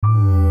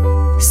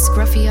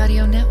Scruffy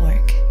Audio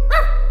Network.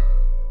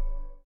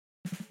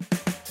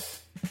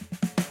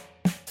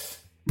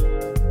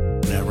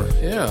 Never.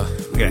 Yeah.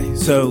 Okay,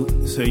 so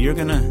you're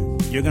gonna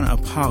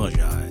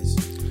apologize.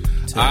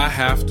 I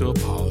have to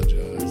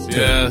apologize.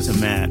 Yes. To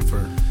Matt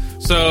for.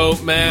 So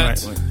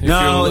Matt, Right.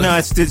 No,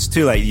 it's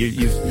too late.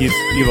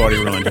 You've already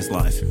ruined his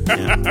life.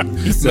 Yeah.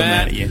 He's so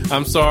mad at you.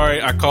 I'm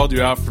sorry. I called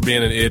you out for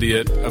being an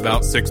idiot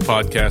about 6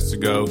 podcasts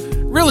ago.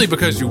 Really,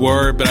 because you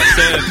were, but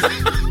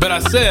I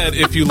said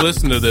if you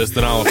listen to this,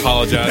 then I'll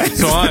apologize.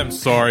 So I'm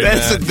sorry.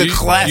 That's Matt. the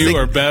classic. You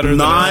are better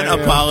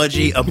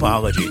non-apology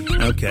apology.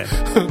 Okay.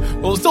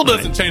 Well, it still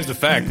doesn't change the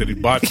fact that he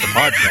botched the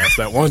podcast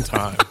that one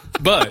time,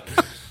 but.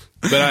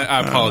 But I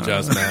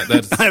apologize, Matt.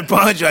 I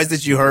apologize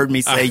that you heard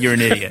me say you're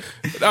an idiot.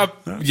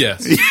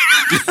 Yes.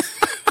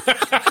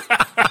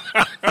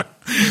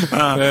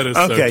 That is okay,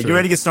 so true. you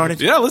ready to get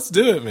started? Yeah, let's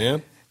do it,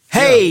 man.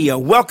 Hey,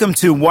 welcome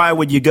to Why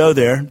Would You Go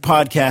There,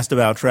 podcast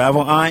about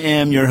travel. I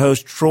am your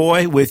host,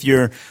 Troy, with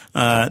your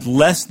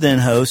less than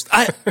host.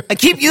 I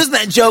keep using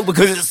that joke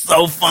because it's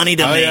so funny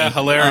to me. Oh, yeah,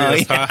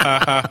 hilarious.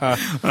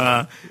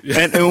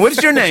 And what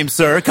is your name,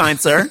 sir, kind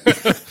sir?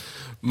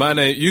 My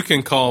name, you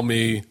can call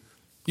me...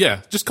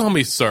 Yeah, just call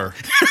me Sir.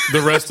 The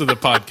rest of the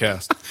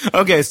podcast.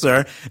 Okay,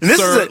 sir. And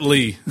Sir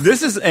Lee.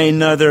 This is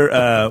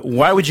another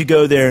Why Would You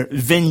Go There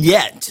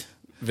vignette.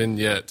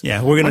 Vignette.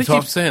 Yeah, we're going to talk. Why do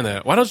you keep saying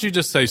that? Why don't you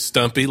just say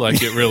Stumpy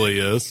like it really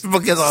is?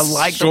 Because I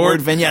like the Short,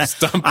 word vignette.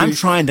 Stumpy. I'm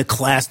trying to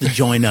class the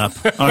joint up,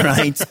 all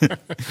right?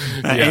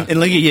 Yeah. And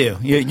look at you.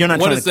 You're not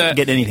trying to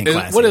get anything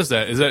classy. What is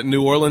that? Is that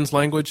New Orleans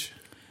language?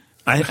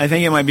 I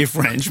think it might be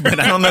French, but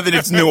I don't know that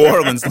it's New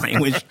Orleans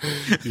language.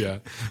 Yeah.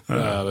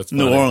 That's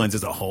funny. New Orleans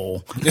is a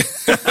whole.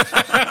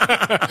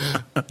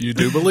 You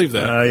do believe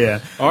that.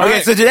 Yeah. All okay,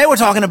 right. so today we're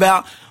talking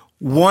about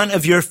one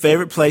of your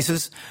favorite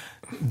places,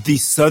 the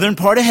southern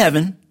part of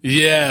heaven.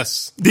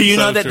 Yes. Do you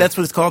So know that true. that's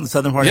what it's called, the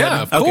southern part of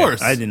heaven? Yeah, of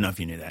course. I didn't know if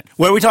you knew that.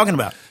 What are we talking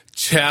about?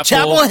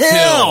 Chapel Hill.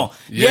 Yes.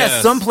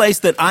 Yes, some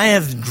place that I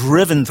have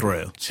driven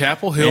through.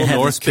 Chapel Hill, And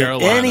haven't North spent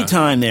Carolina. any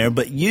time there,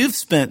 but you've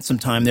spent some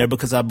time there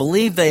because I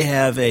believe they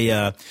have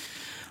a.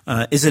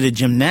 Is it a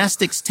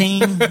gymnastics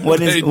team?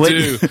 They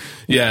do.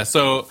 Yeah.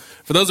 So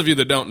for those of you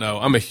that don't know,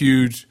 I'm a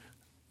huge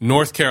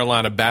North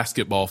Carolina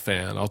basketball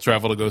fan. I'll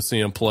travel to go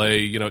see them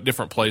play,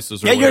 different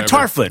places. Or Yeah, you're a whatever.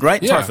 Tarfoot,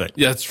 right? Yeah. Tarfoot.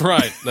 Yeah, that's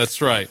right.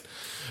 That's right.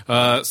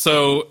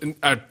 So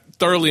I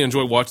thoroughly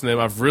enjoy watching them.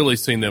 I've really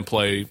seen them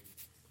play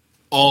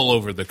all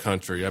over the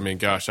country. I mean,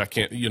 gosh, I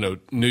can't.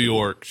 New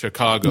York,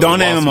 Chicago. Don't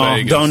name Las them all.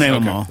 Vegas. Don't name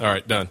Okay. them all. All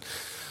right, done.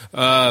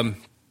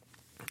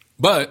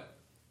 But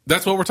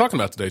that's what we're talking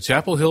about today.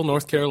 Chapel Hill,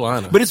 North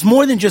Carolina. But it's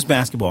more than just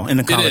basketball in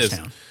the college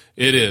town.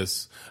 It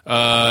is.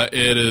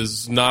 It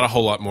is not a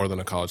whole lot more than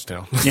a college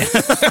town. Yeah.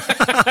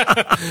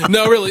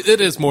 No, really, it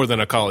is more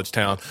than a college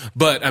town.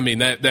 But, I mean,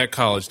 that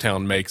college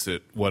town makes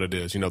it what it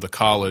is. The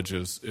college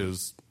it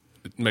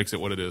makes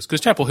it what it is.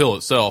 Because Chapel Hill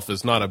itself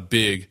is not a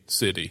big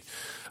city.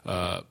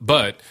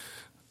 But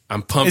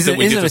I'm pumped that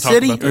we get to talk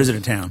about Is it a city or is it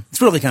a town?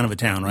 It's really kind of a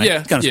town, right? Yeah.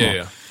 It's kind of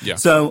small. Yeah.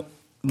 So,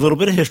 a little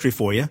bit of history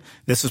for you.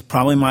 This is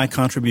probably my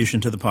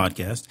contribution to the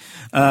podcast.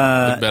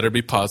 It better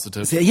be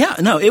positive. Yeah,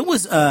 no, it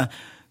was,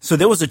 so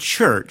there was a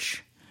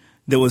church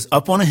that was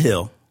up on a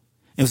hill.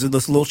 It was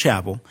this little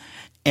chapel.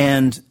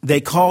 And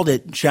they called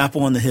it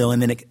Chapel on the Hill,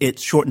 and then it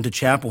shortened to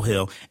Chapel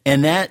Hill.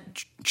 And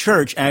that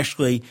church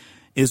actually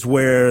is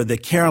where the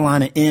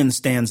Carolina Inn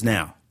stands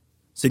now.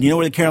 So do you know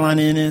where the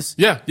Carolina Inn is?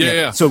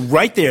 Yeah. So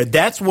right there,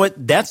 that's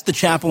the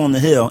Chapel on the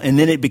Hill, and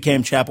then it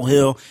became Chapel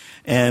Hill.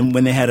 And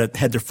when they had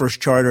their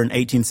first charter in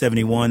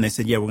 1871, they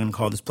said, "Yeah, we're going to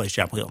call this place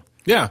Chapel Hill."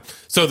 Yeah.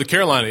 So the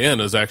Carolina Inn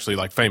is actually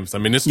famous. I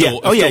mean, it's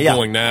still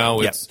going now.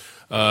 Yeah. It's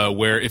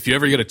where if you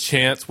ever get a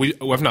chance,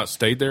 I've not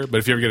stayed there, but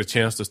if you ever get a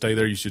chance to stay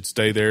there, you should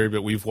stay there.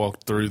 But we've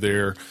walked through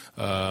there,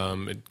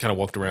 kind of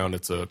walked around.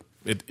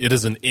 It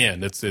is an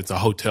inn. It's a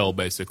hotel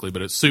basically,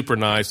 but it's super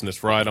nice and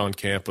it's right on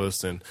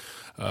campus. And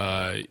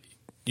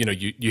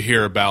you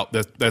hear about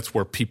that. That's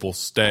where people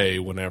stay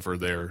whenever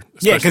they're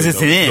because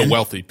it's an inn. The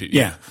wealthy people.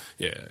 Yeah.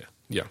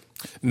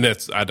 And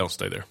I don't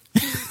stay there.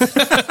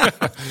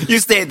 You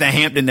stay at the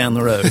Hampton down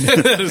the road.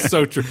 That is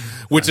so true.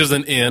 Which is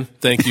an inn.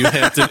 Thank you,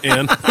 Hampton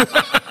Inn.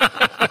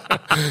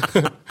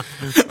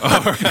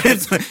 All right.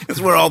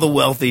 It's where all the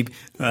wealthy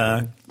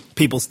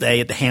people stay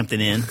at the Hampton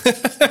Inn.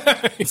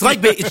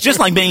 It's just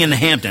like being in the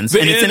Hamptons,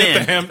 and it's an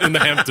inn. In the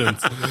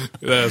Hamptons.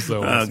 That's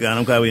so awesome. Oh God,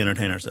 I'm glad we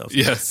entertain ourselves.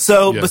 Yes.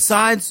 So Yes.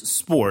 besides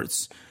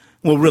sports.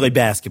 Well, really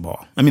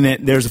basketball. I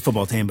mean, there's a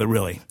football team, but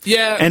really.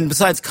 Yeah. And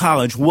besides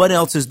college, what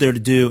else is there to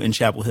do in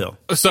Chapel Hill?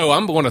 So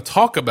I'm going to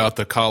talk about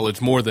the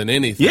college more than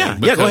anything. Yeah,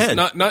 go ahead.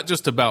 Not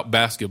just about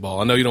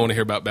basketball. I know you don't want to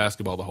hear about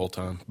basketball the whole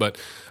time, but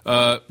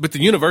the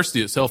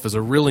university itself is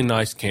a really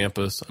nice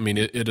campus. I mean,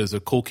 it is a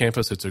cool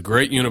campus. It's a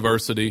great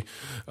university.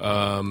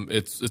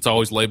 It's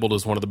always labeled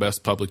as one of the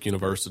best public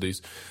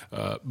universities.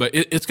 But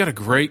it's got a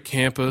great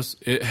campus.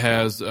 It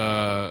has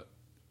all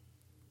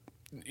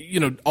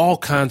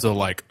kinds of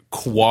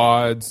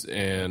quads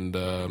and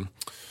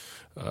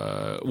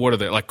what are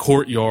they, like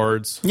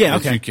courtyards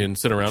that you can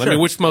sit around. Sure. I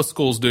mean, which most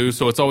schools do.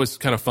 So it's always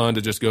kind of fun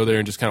to just go there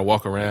and just kind of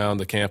walk around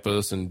the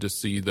campus and just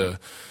see the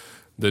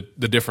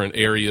different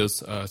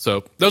areas.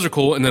 So those are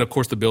cool. And then, of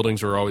course, the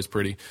buildings are always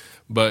pretty.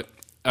 But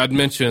I'd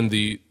mention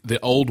the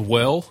Old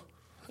Well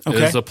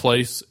is a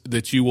place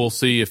that you will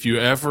see if you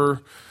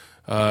ever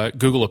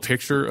Google a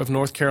picture of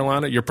North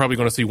Carolina. You're probably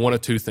going to see one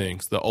of two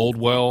things: the Old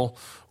Well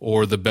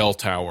or the bell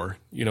tower.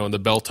 And the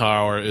bell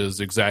tower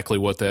is exactly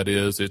what that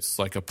is. It's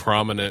like a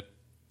prominent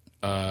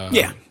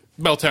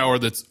bell tower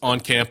that's on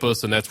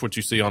campus, and that's what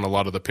you see on a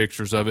lot of the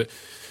pictures of it.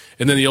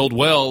 And then the Old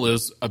Well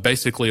is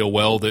basically a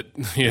well that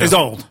is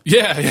old.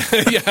 Yeah,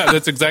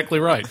 that's exactly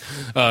right.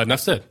 Enough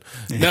said.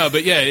 Yeah. No,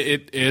 but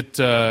it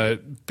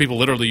people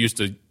literally used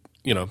to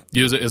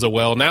use it as a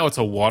well. Now it's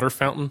a water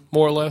fountain,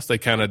 more or less. They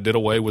kind of did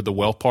away with the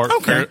well part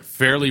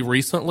fairly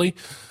recently,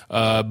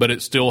 but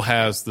it still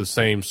has the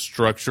same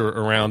structure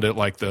around it,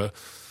 like the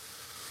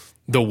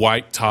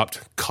white topped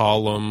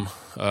column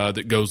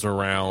that goes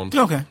around.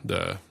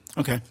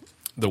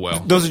 The well.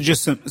 Those are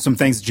just some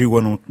things that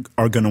you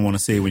are going to want to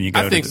see when you go.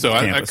 I think so,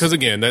 campus. Because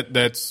again,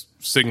 that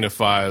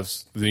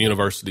signifies the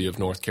University of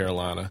North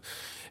Carolina.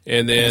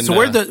 And then, so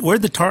where'd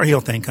the Tar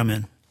Heel thing come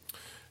in?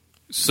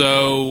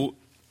 So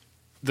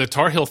the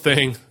Tar Heel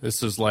thing,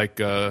 this is like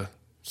a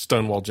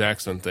Stonewall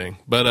Jackson thing,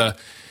 but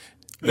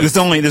there's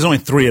only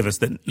three of us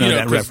that know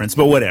that reference,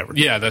 but whatever.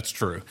 Yeah, that's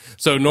true.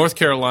 So North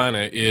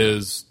Carolina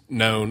was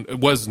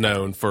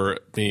known for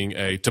being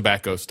a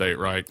tobacco state,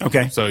 right?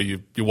 Okay. So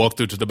you walk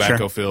through the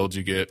tobacco fields,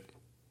 you get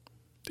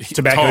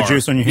tobacco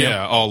juice on your heel.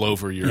 Yeah, all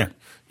over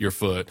your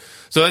foot.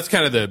 So that's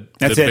kind of the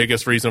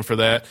biggest reason for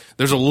that.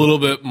 There's a little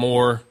bit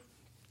more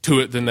to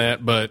it than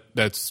that, but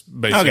that's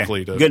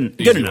basically good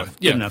enough.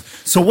 Yeah. Good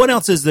enough. So what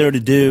else is there to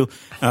do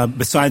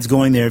besides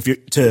going there? If you're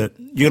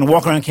going to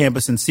walk around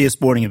campus and see a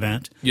sporting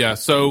event? Yeah.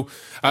 So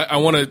I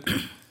want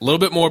to a little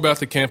bit more about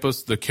the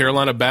campus, the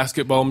Carolina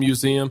Basketball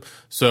Museum.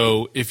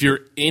 So if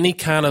you're any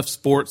kind of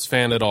sports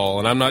fan at all,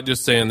 and I'm not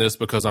just saying this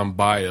because I'm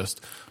biased,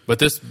 but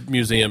this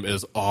museum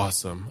is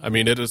awesome. I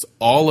mean, it is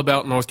all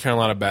about North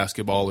Carolina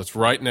basketball. It's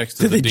right next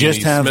to the D.E.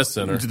 Smith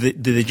Center. Do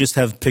they just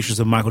have pictures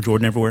of Michael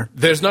Jordan everywhere?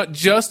 There's not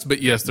just,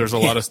 but yes, there's a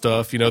lot of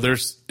stuff.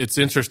 It's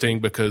interesting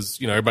because,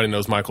 everybody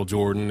knows Michael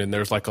Jordan, and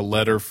there's like a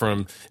letter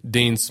from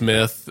Dean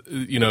Smith,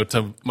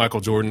 to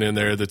Michael Jordan in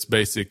there that's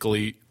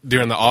basically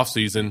during the off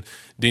season,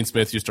 Dean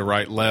Smith used to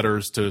write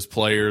letters to his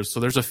players. So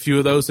there's a few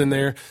of those in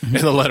there. And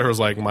the letter was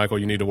like, Michael,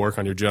 you need to work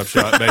on your jump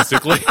shot,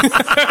 basically.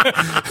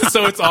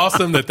 So it's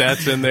awesome that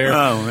that's in there.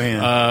 Oh,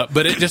 man.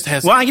 But it just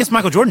has. Well, I guess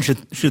Michael Jordan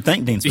should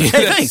thank Dean Smith.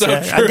 Hey, thanks. So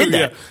I did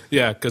that.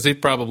 Yeah, because he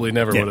probably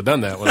never would have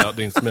done that without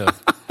Dean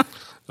Smith.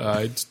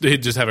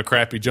 He'd just have a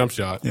crappy jump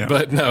shot. Yeah.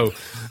 But no,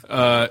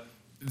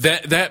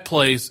 that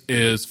place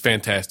is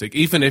fantastic.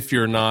 Even if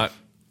you're not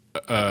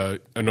a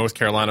North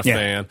Carolina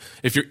fan,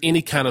 if you're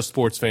any kind of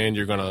sports fan,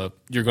 you're gonna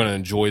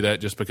enjoy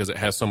that just because it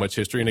has so much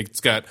history, and it's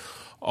got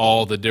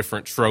all the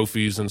different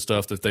trophies and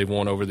stuff that they've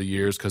won over the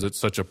years because it's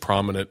such a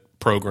prominent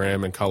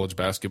program in college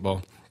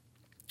basketball.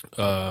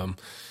 And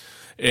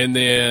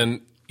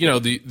then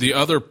the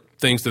other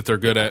things that they're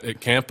good at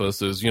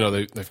campus is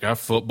they've got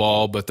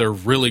football, but they're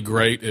really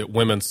great at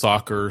women's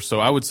soccer.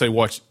 So I would say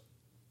watch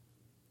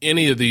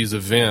any of these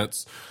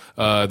events.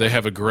 They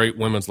have a great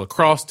women's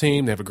lacrosse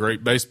team. They have a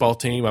great baseball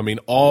team. I mean,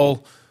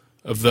 all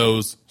of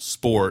those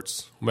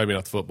sports, maybe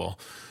not the football,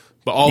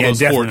 but all those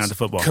sports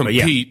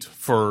compete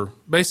for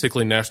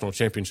basically national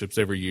championships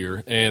every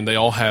year. And they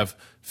all have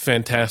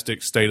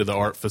fantastic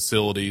state-of-the-art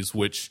facilities,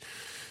 which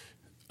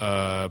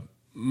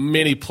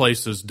many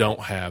places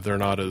don't have. They're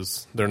not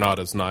as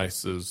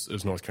nice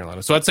as North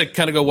Carolina. So I'd say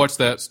kind of go watch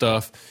that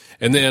stuff.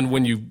 And then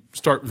when you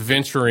start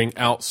venturing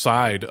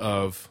outside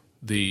of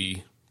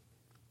the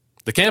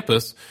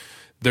campus,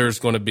 there's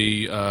going to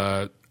be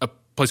a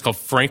place called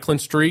Franklin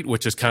Street,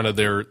 which is kind of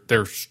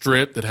their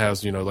strip that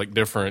has like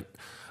different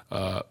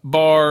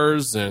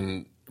bars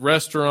and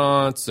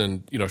restaurants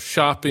and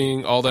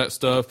shopping, all that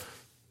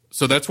stuff.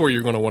 So that's where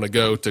you're going to want to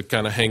go to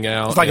kind of hang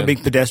out. It's like a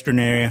big pedestrian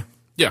area.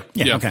 Yeah.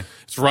 Okay.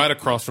 It's right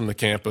across from the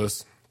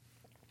campus,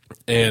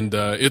 and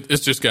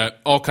it's just got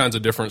all kinds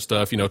of different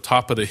stuff.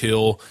 Top of the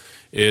Hill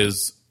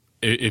is,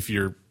 if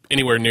you're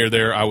anywhere near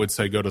there, I would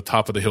say go to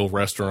Top of the Hill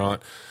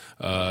restaurant.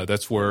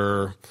 That's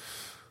where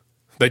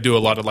they do a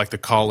lot of like the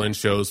call-in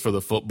shows for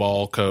the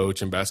football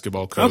coach and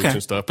basketball coach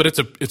and stuff. But it's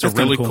a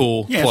really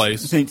cool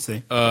place. It's neat to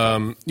see.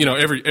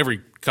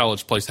 Every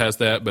college place has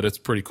that, but it's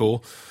pretty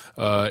cool.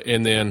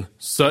 And then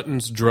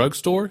Sutton's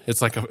Drugstore.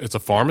 It's a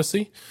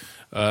pharmacy.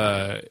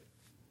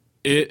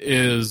 It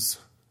is.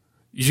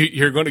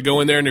 You're going to go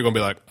in there and you're going to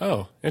be like,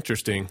 oh,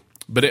 interesting.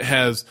 But it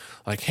has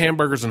like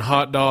hamburgers and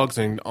hot dogs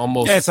and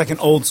almost. Yeah, it's like an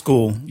old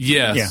school.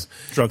 Yes. Yeah,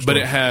 drugstore. But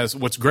it has.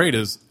 What's great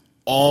is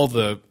all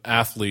the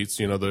athletes.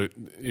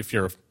 If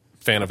you're a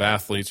fan of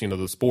athletes,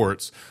 the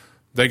sports,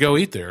 they go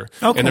eat there.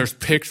 Oh, cool. And there's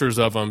pictures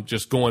of them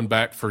just going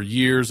back for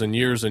years and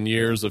years and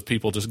years of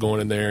people just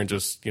going in there and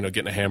just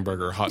getting a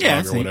hamburger or hot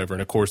dog or whatever.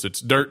 And of course, it's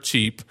dirt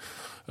cheap.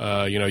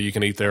 You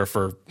can eat there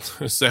for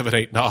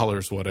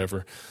 $7-8,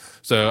 whatever.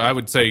 So I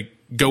would say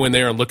go in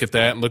there and look at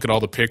that and look at all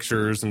the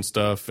pictures and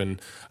stuff.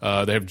 And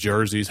they have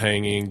jerseys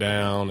hanging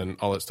down and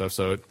all that stuff.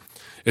 So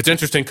it's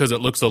interesting because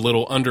it looks a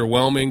little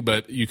underwhelming,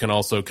 but you can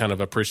also kind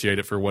of appreciate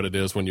it for what it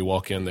is when you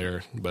walk in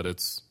there. But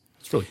it's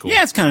really cool. Yeah,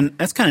 that's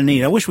kind of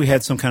neat. I wish we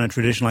had some kind of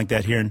tradition like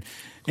that here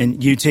in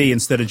UT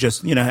instead of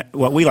just,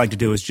 what we like to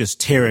do is just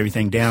tear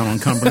everything down on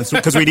Cumberland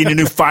because we need a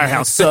new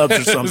firehouse subs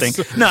or something.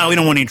 No, we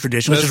don't want any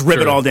tradition. Let's just rip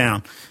it all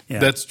down. Yeah.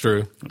 That's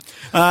true.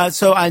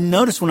 So I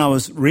noticed when I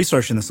was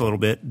researching this a little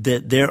bit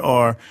that there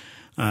are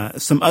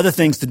some other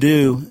things to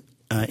do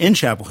in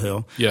Chapel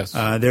Hill. Yes.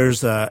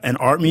 There's an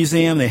art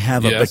museum. They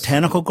have a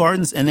botanical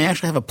gardens, and they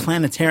actually have a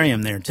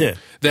planetarium there too.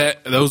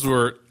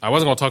 I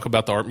wasn't going to talk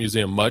about the art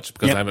museum much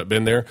because I haven't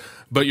been there,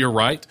 but you're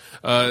right.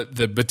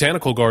 The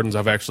botanical gardens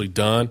I've actually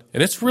done,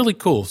 and it's really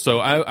cool. So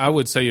I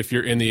would say if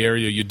you're in the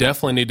area, you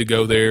definitely need to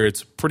go there.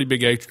 It's pretty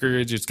big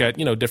acreage. It's got,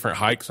 different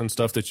hikes and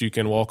stuff that you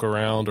can walk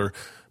around, or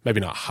maybe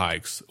not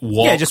hikes,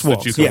 walks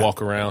that you can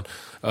walk around.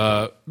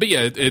 But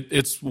yeah,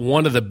 it's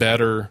one of the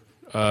better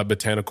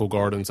botanical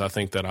gardens I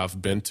think that I've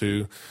been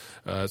to.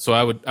 So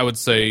I would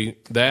say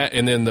that,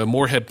 and then the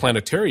Moorhead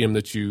Planetarium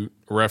that you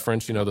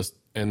referenced,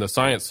 in the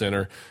Science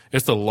Center,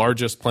 it's the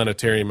largest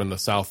planetarium in the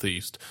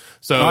Southeast.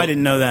 So I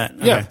didn't know that.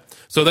 Okay. Yeah.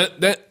 So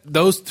that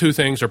those two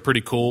things are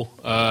pretty cool.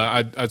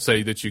 I'd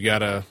say that you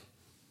gotta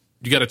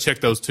check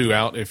those two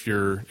out if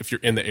you're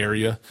in the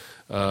area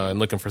and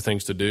looking for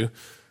things to do.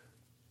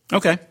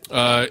 Okay.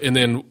 And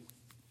then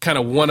kind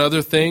of one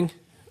other thing,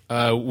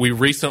 we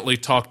recently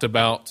talked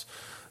about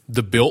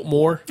the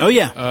Biltmore. Oh,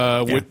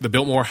 yeah. With the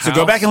Biltmore House. So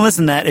go back and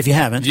listen to that if you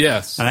haven't.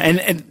 Yes.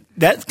 And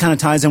that kind of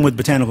ties in with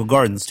botanical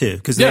gardens, too.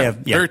 Because they have,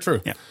 very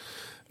true. Yeah.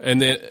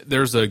 And then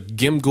there's a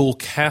Gimghoul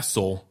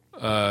Castle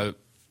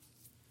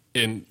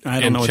in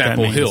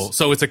Chapel Hill.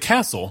 So it's a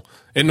castle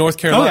in North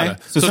Carolina.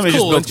 Okay. So it's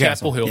cool in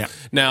Chapel Hill. Yeah.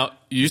 Now,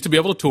 you used to be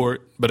able to tour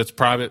it, but it's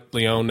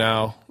privately owned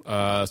now.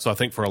 So I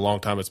think for a long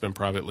time it's been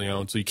privately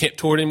owned. So you can't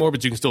tour it anymore,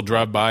 but you can still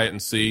drive by it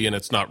and see, and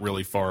it's not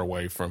really far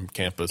away from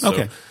campus.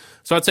 Okay.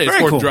 So I'd say it's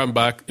Very worth cool. driving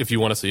by if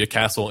you want to see a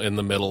castle in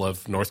the middle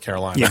of North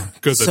Carolina. Yeah,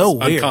 because it's so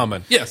weird.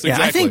 uncommon. Yes, yeah,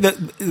 exactly. I think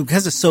that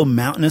because it's so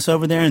mountainous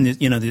over there,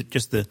 and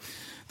just the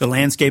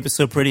landscape is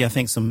so pretty. I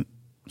think some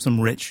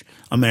rich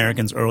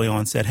Americans early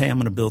on said, "Hey, I'm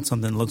going to build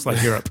something that looks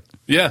like Europe."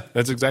 Yeah,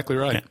 that's exactly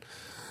right.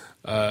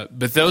 Yeah.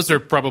 But those are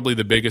probably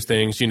the biggest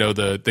things.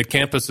 The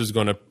campus is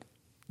going to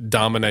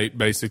dominate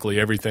basically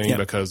everything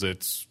because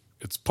it's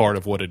part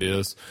of what it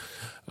is.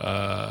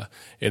 And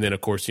then,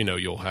 of course,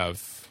 you'll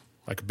have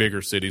like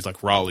bigger cities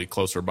like Raleigh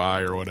closer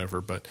by or whatever.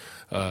 But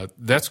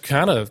that's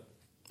kind of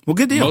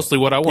good deal. Mostly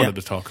what I wanted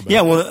to talk about.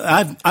 Yeah,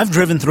 well, I've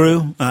driven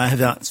through. I have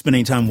not spent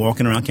any time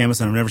walking around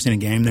campus, and I've never seen a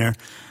game there.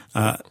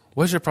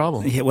 What's your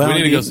problem? Yeah, well, we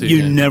need to go see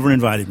you never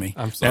invited me.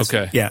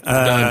 Okay.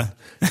 Yeah.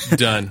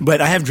 Done. But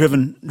I have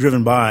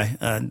driven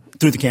by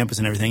through the campus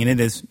and everything,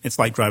 and it's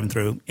like driving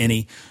through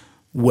any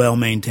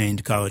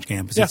well-maintained college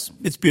campus. Yeah.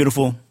 It's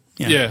beautiful.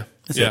 Yeah.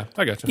 Yeah,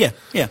 I got you.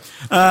 Yeah.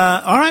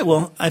 All right.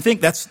 Well, I think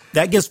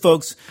that gives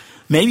folks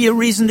maybe a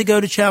reason to go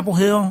to Chapel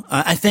Hill.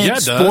 I think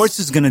sports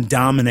is going to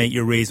dominate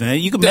your reason.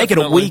 You can make it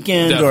a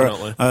weekend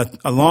or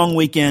a long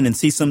weekend and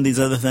see some of these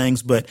other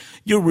things, but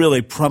you're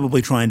really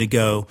probably trying to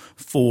go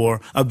for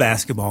a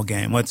basketball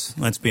game.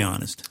 Let's be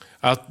honest.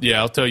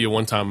 I'll tell you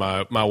one time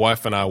my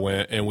wife and I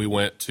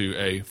went to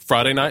a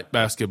Friday night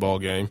basketball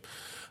game,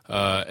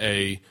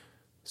 a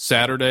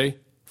Saturday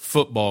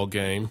football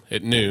game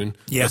at noon,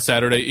 a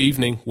Saturday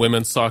evening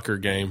women's soccer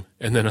game,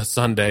 and then a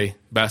Sunday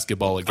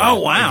basketball game. Oh,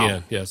 wow.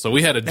 Again. Yeah, so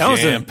we had a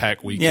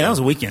jam-packed weekend. Yeah, that was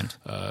a weekend.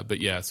 But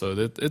yeah, so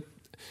it's a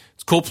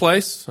cool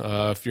place.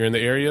 If you're in the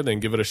area,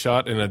 then give it a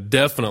shot. And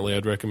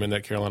I'd recommend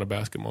that Carolina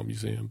Basketball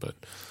Museum. But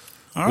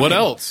what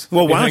else?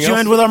 Well, why don't you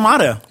end with our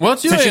motto? Well,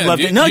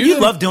 you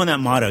love doing that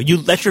motto.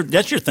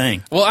 That's your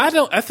thing. Well,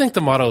 I think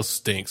the motto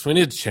stinks. We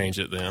need to change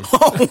it then.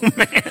 Oh,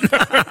 man.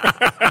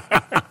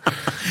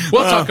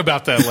 We'll talk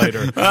about that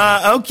later.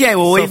 Okay.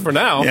 Well, for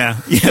now. Yeah,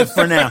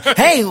 for now.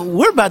 Hey,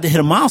 we're about to hit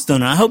a milestone,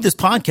 and I hope this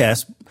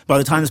podcast, by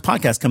the time this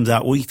podcast comes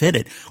out, we've hit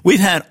it.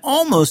 We've had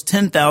almost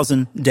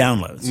 10,000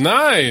 downloads.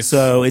 Nice.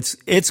 So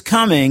it's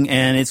coming,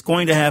 and it's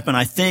going to happen,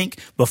 I think,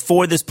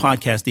 before this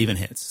podcast even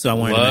hits. So I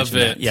wanted to mention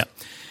that. Yeah.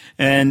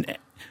 And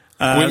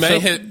we may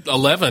hit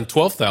 11,000,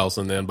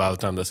 12,000 then by the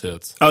time this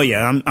hits. Oh,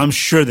 yeah. I'm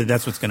sure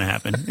that's what's going to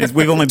happen.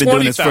 We've only been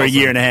doing this for a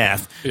year and a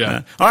half.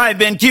 Yeah. All right,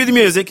 Ben, cue the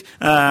music.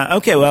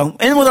 Okay, well,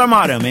 end with our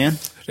motto, man.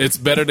 It's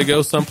better to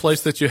go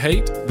someplace that you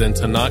hate than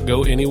to not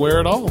go anywhere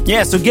at all.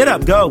 Yeah, so get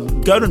up. Go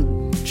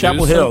to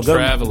Chapel Hill. Go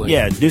traveling.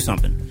 Yeah, do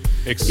something.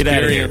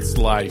 Experience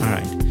life. All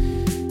right.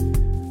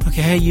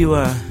 Okay, hey,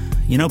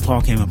 you know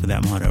Paul came up with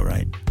that motto,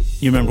 right?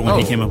 You remember when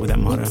he came up with that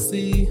motto? Let's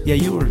see. Yeah,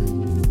 you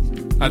were...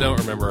 I don't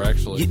remember,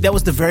 actually. That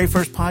was the very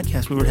first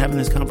podcast we were having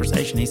this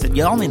conversation. He said,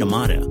 y'all need a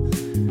motto.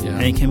 Yeah.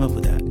 And he came up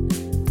with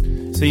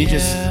that. So you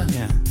just...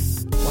 Yeah.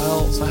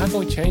 Well, so how can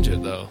we change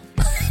it, though?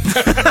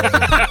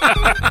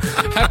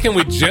 How can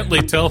we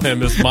gently tell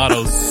him his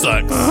motto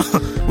sucks?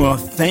 Well,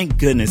 thank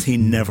goodness he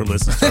never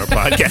listens to our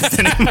podcast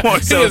anymore.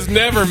 He has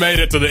never made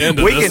it to the end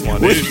of this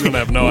one. He's going to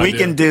have no idea. We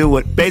can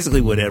do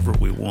basically whatever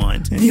we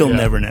want, and he'll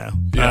never know.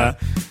 Yeah.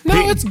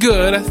 It's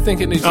good. I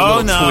think it needs a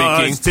little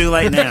tweaking. It's too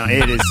late now.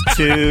 It is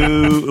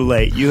too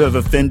late. You have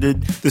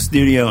offended the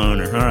studio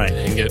owner. All right.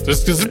 Dang it.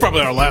 This is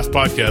probably our last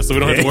podcast, so we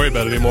don't have to worry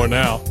about it anymore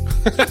now.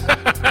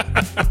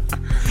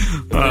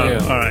 All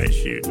right,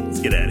 shoot. Let's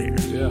get out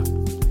of here.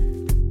 Yeah.